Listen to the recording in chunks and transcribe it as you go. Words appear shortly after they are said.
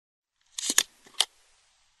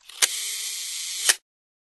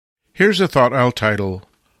Here's a thought I'll title,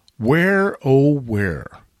 Where, Oh Where?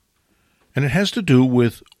 And it has to do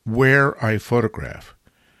with where I photograph.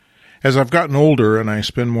 As I've gotten older and I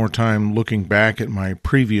spend more time looking back at my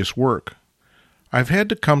previous work, I've had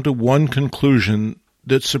to come to one conclusion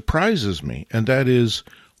that surprises me, and that is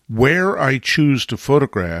where I choose to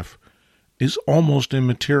photograph is almost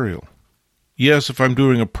immaterial. Yes, if I'm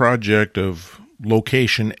doing a project of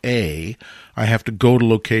location A, I have to go to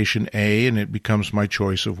location A and it becomes my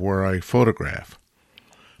choice of where I photograph.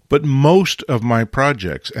 But most of my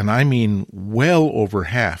projects, and I mean well over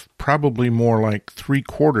half, probably more like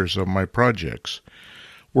 3/4 of my projects,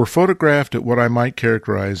 were photographed at what I might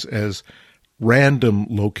characterize as random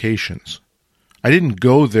locations. I didn't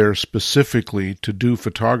go there specifically to do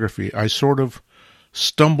photography. I sort of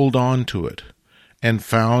stumbled onto it and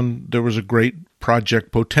found there was a great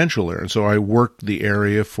project potential there. And so I worked the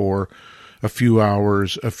area for a few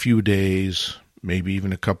hours, a few days, maybe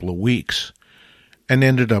even a couple of weeks, and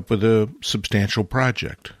ended up with a substantial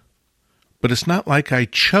project. But it's not like I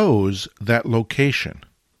chose that location.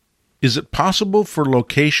 Is it possible for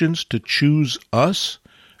locations to choose us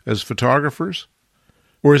as photographers?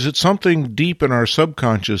 Or is it something deep in our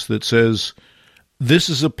subconscious that says, this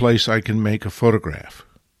is a place I can make a photograph,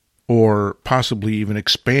 or possibly even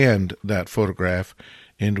expand that photograph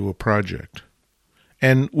into a project?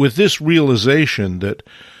 And with this realization that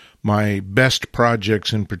my best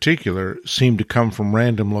projects in particular seem to come from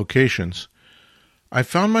random locations, I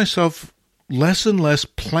found myself less and less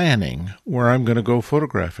planning where I'm going to go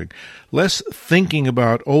photographing, less thinking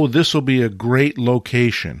about, oh, this will be a great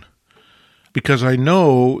location, because I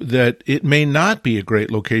know that it may not be a great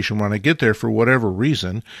location when I get there for whatever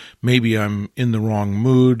reason. Maybe I'm in the wrong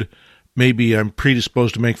mood. Maybe I'm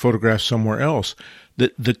predisposed to make photographs somewhere else.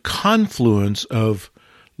 The confluence of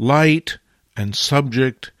light and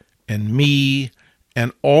subject and me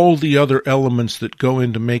and all the other elements that go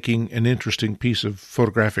into making an interesting piece of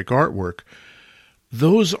photographic artwork,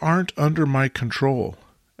 those aren't under my control,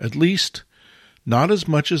 at least not as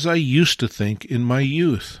much as I used to think in my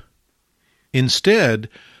youth. Instead,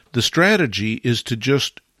 the strategy is to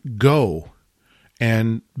just go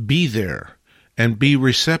and be there and be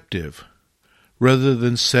receptive rather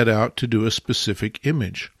than set out to do a specific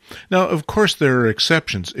image. Now, of course, there are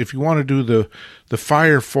exceptions. If you want to do the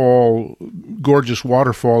firefall, gorgeous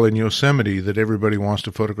waterfall in Yosemite that everybody wants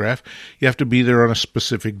to photograph, you have to be there on a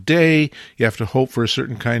specific day. You have to hope for a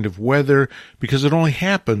certain kind of weather because it only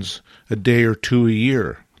happens a day or two a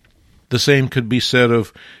year. The same could be said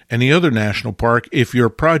of any other national park if your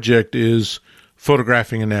project is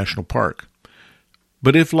photographing a national park.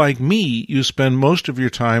 But if, like me, you spend most of your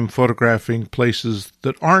time photographing places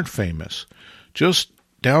that aren't famous, just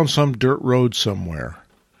down some dirt road somewhere,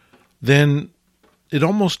 then it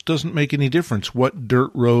almost doesn't make any difference what dirt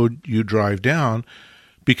road you drive down,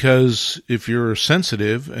 because if you're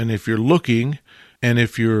sensitive and if you're looking and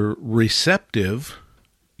if you're receptive,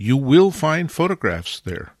 you will find photographs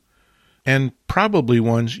there. And probably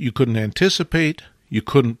ones you couldn't anticipate, you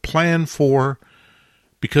couldn't plan for,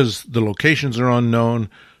 because the locations are unknown,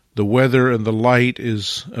 the weather and the light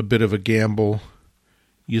is a bit of a gamble.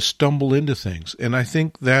 You stumble into things. And I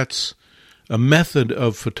think that's a method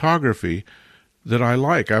of photography that I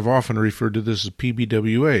like. I've often referred to this as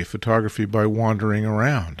PBWA, photography by wandering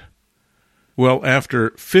around. Well,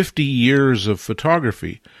 after 50 years of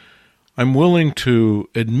photography, I'm willing to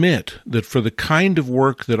admit that for the kind of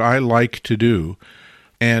work that I like to do,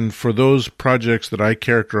 and for those projects that I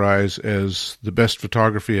characterize as the best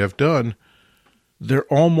photography I've done, they're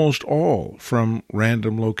almost all from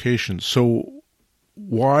random locations. So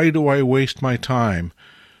why do I waste my time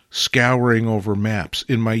scouring over maps?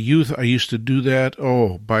 In my youth, I used to do that,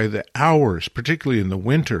 by the hours, particularly in the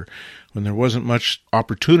winter, when there wasn't much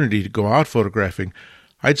opportunity to go out photographing.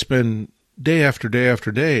 I'd spend day after day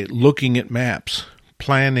after day looking at maps,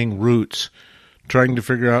 planning routes, trying to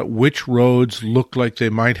figure out which roads looked like they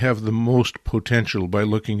might have the most potential by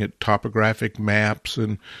looking at topographic maps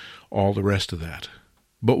and all the rest of that.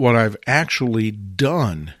 But what I've actually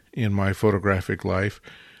done in my photographic life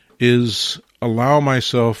is allow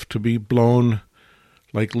myself to be blown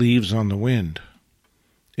like leaves on the wind.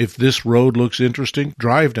 If this road looks interesting,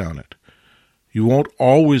 drive down it. You won't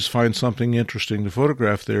always find something interesting to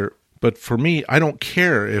photograph there, but for me, I don't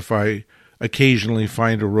care if I occasionally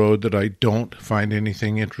find a road that I don't find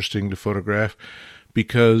anything interesting to photograph,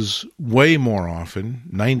 because way more often,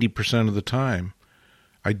 90% of the time,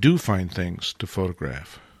 I do find things to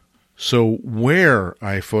photograph. So where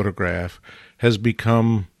I photograph has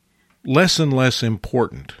become less and less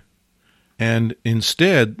important, and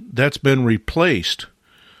instead that's been replaced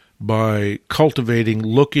by cultivating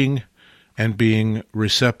looking and being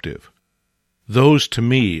receptive. Those, to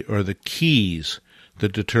me, are the keys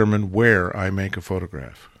that determine where I make a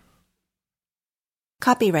photograph.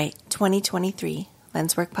 Copyright 2023,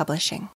 Lenswork Publishing.